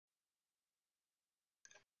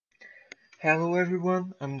Hello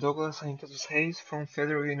everyone, I'm Douglas Henke Reis from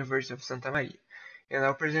Federal University of Santa Maria, and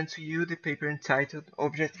I'll present to you the paper entitled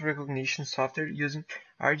Object Recognition Software Using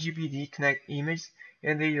RGBD Kinect Images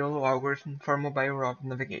and the YOLO Algorithm for Mobile Robot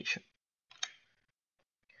Navigation.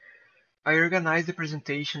 I organized the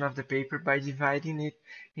presentation of the paper by dividing it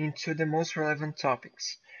into the most relevant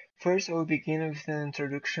topics. First, I will begin with an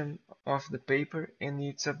introduction of the paper and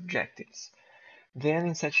its objectives. Then,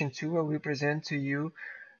 in section 2, I will present to you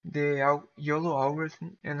the YOLO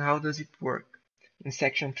algorithm and how does it work. In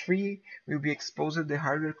section 3, will be exposed the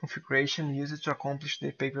hardware configuration used to accomplish the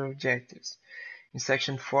paper objectives. In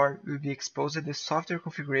section 4, will be exposed the software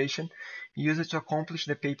configuration used to accomplish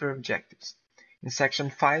the paper objectives. In section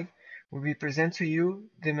 5, we will present to you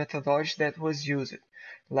the methodology that was used,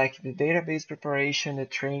 like the database preparation, the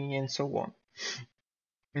training, and so on.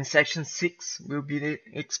 In section 6, will be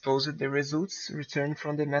exposed the results returned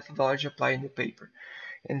from the methodology applied in the paper.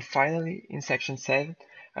 And finally, in section 7,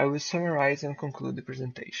 I will summarize and conclude the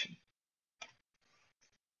presentation.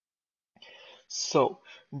 So,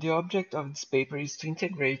 the object of this paper is to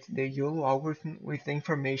integrate the YOLO algorithm with the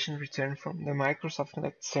information returned from the Microsoft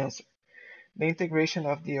Kinect sensor. The integration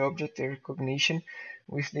of the object recognition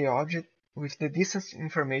with the distance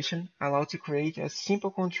information allows to create a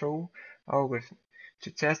simple control algorithm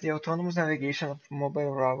to test the autonomous navigation of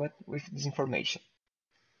mobile robot with this information.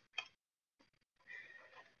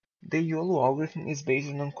 The YOLO algorithm is based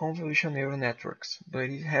on convolutional neural networks,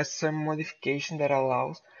 but it has some modification that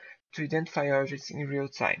allows to identify objects in real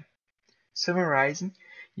time. Summarizing,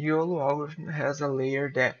 YOLO algorithm has a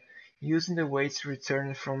layer that, using the weights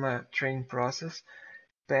returned from a training process,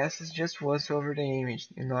 passes just once over the image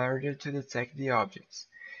in order to detect the objects.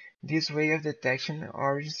 This way of detection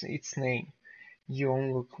originates its name, you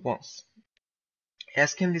only look once.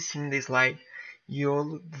 As can be seen in the slide,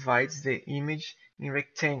 YOLO divides the image in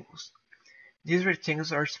rectangles. These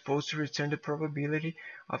rectangles are supposed to return the probability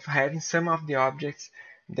of having some of the objects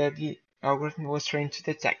that the algorithm was trained to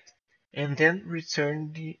detect, and then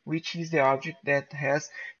return which is the object that has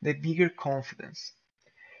the bigger confidence.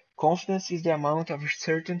 Confidence is the amount of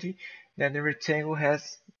certainty that the rectangle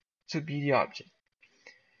has to be the object.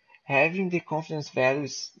 Having the confidence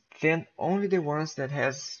values, then only the ones that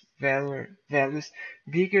has values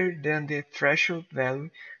bigger than the threshold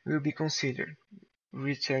value will be considered,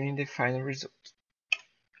 returning the final result.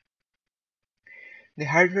 The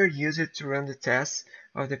hardware used to run the tests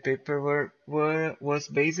of the paper was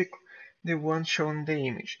basically the one shown in the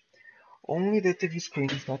image. Only the TV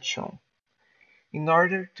screen is not shown. In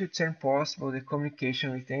order to turn possible the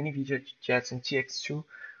communication with the Nvidia Jetson TX2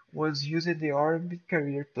 was used the Orbit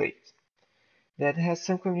carrier plate that has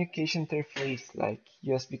some communication interface like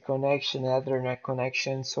USB connection, Ethernet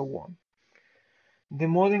connection, and so on. The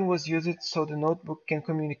modem was used so the notebook can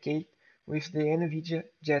communicate with the Nvidia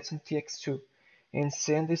Jetson TX2 and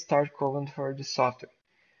send the start command for the software.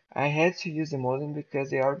 I had to use the modem because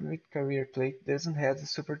the Orbit carrier plate doesn't have the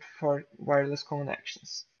support for wireless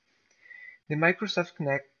connections. The Microsoft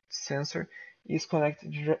Kinect sensor is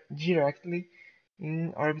connected directly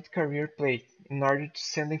in Orbit carrier plate in order to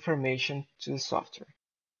send information to the software.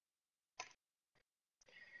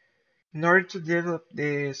 In order to develop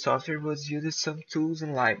the software was used some tools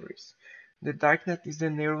and libraries. The darknet is the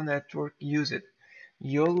neural network used.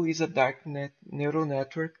 YOLO is a darknet neural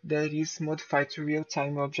network that is modified to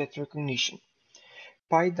real-time object recognition.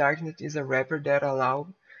 PyDarknet is a wrapper that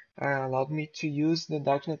allowed me to use the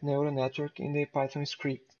darknet neural network in the Python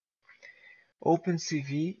script.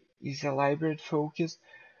 OpenCV is a library focused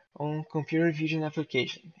on computer vision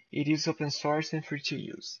application. It is open source and free to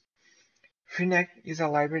use. Kinect is a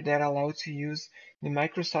library that allows to use the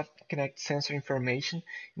Microsoft Kinect sensor information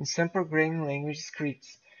in some programming language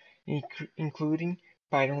scripts, including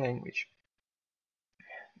Python language.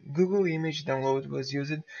 Google Image Download was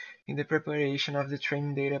used in the preparation of the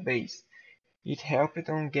training database. It helped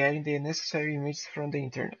on getting the necessary images from the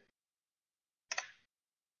internet.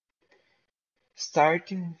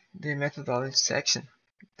 Starting the methodology section,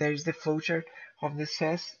 there is the flowchart of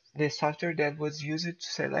the software that was used to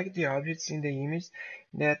select the objects in the image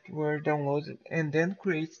that were downloaded and then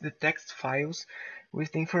create the text files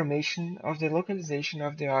with the information of the localization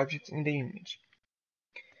of the object in the image.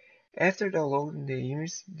 After downloading the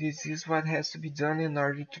image, this is what has to be done in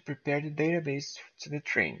order to prepare the database to the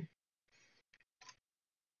training.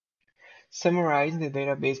 Summarizing the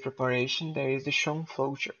database preparation, there is the shown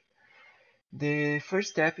flowchart. The first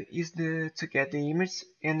step is to get the images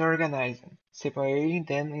and organize them, separating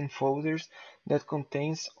them in folders that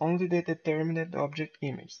contains only the determined object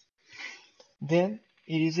images. Then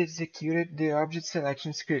it is executed the object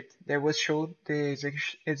selection script that was showed the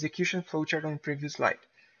execution flowchart on the previous slide.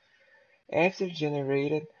 After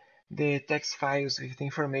generated, the text files with the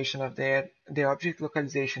information of the object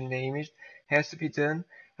localization in the image has to be done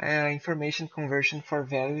information conversion for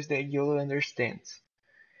values that YOLO understands.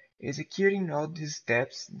 Executing all these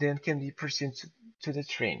steps then can be proceeded to the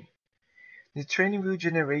training. The training will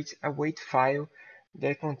generate a weight file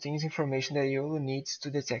that contains information that YOLO needs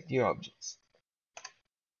to detect the objects.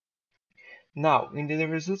 Now, in the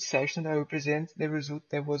results section, I will present the result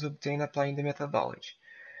that was obtained applying the methodology.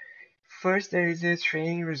 First, there is the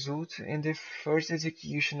training result and the first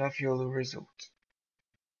execution of YOLO result.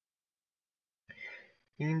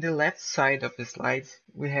 In the left side of the slide,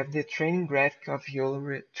 we have the training graphic of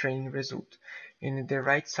YOLO training result. In the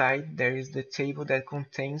right side, there is the table that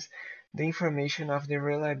contains the information of the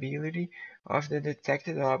reliability of the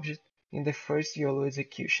detected object in the first YOLO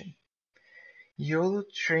execution. YOLO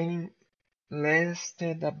training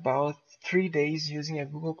lasted about 3 days using a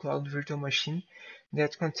Google Cloud virtual machine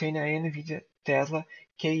that contained a Nvidia Tesla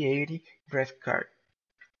K80 graphic card.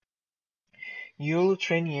 YOLO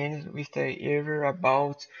training ended with an error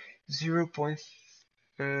about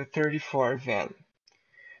 0.34 value.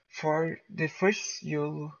 For the first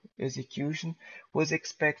YOLO execution was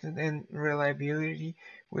expected and reliability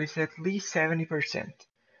with at least 70%.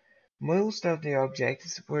 Most of the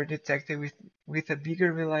objects were detected with a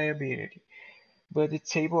bigger reliability, but the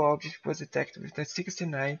table object was detected with a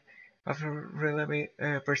 69%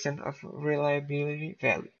 of reliability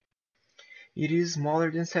value. It is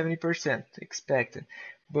smaller than 70% expected,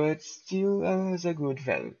 but still is a good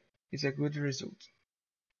value. It's a good result.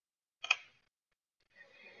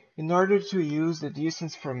 In order to use the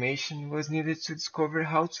distance information, was needed to discover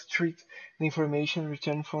how to treat the information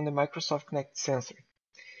returned from the Microsoft Kinect sensor.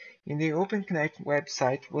 In the Open Kinect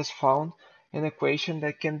website was found an equation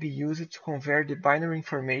that can be used to convert the binary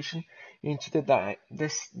information into the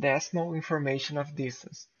decimal information of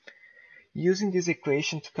distance. Using this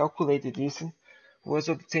equation to calculate the distance was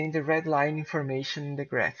obtained the red line information in the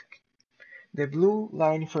graphic. The blue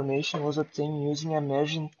line information was obtained using a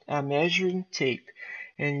measuring tape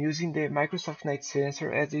and using the Microsoft Kinect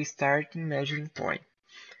sensor as a starting measuring point.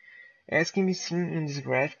 As can be seen in this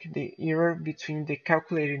graphic, the error between the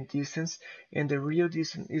calculated distance and the real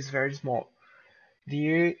distance is very small.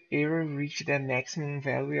 The error reached a maximum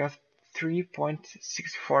value of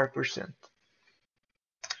 3.64%.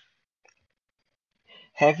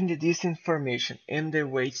 Having the distance information and the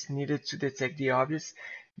weights needed to detect the objects,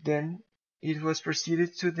 then it was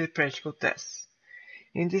proceeded to the practical tests.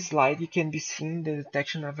 In this slide, it can be seen the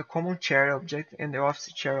detection of a common chair object and the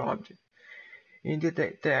offset chair object. In the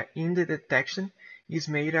detection is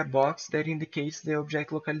made a box that indicates the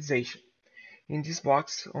object localization. In this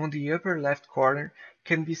box, on the upper left corner,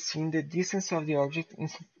 can be seen the distance of the object in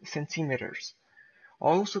centimeters.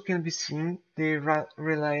 Also can be seen the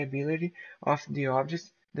reliability of the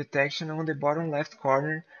object detection on the bottom left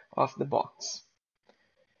corner of the box.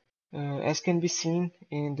 As can be seen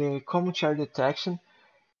in the common chair detection,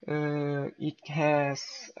 it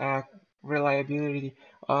has a reliability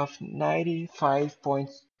of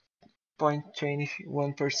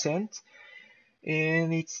 95.21%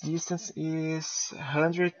 and its distance is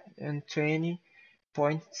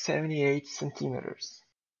 120.78 centimeters.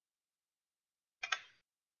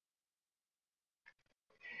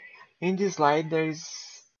 In this slide, there is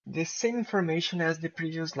the same information as the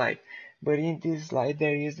previous slide, but in this slide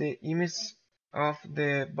there is the image of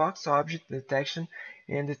the box object detection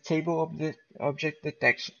and the table of the object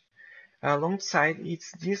detection, alongside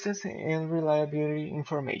its distance and reliability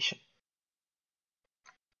information.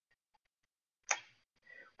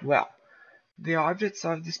 Well, the objects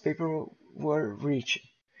of this paper were reached.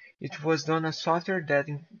 It was done a software that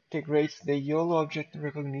integrates the YOLO object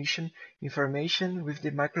recognition information with the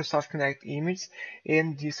Microsoft Kinect image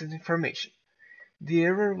and distance information. The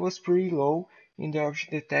error was pretty low in the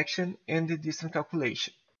object detection and the distance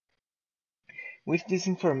calculation. With this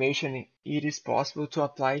information, it is possible to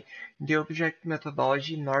apply the object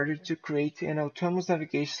methodology in order to create an autonomous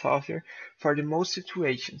navigation software for the most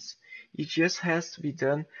situations. It just has to be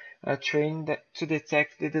done training to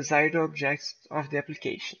detect the desired objects of the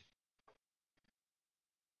application.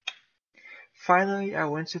 Finally, I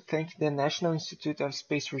want to thank the National Institute of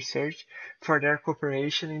Space Research for their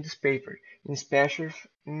cooperation in this paper, in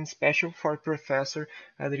special for Professor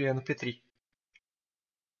Adriano Petri.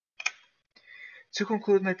 To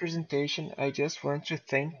conclude my presentation, I just want to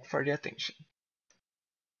thank for the attention.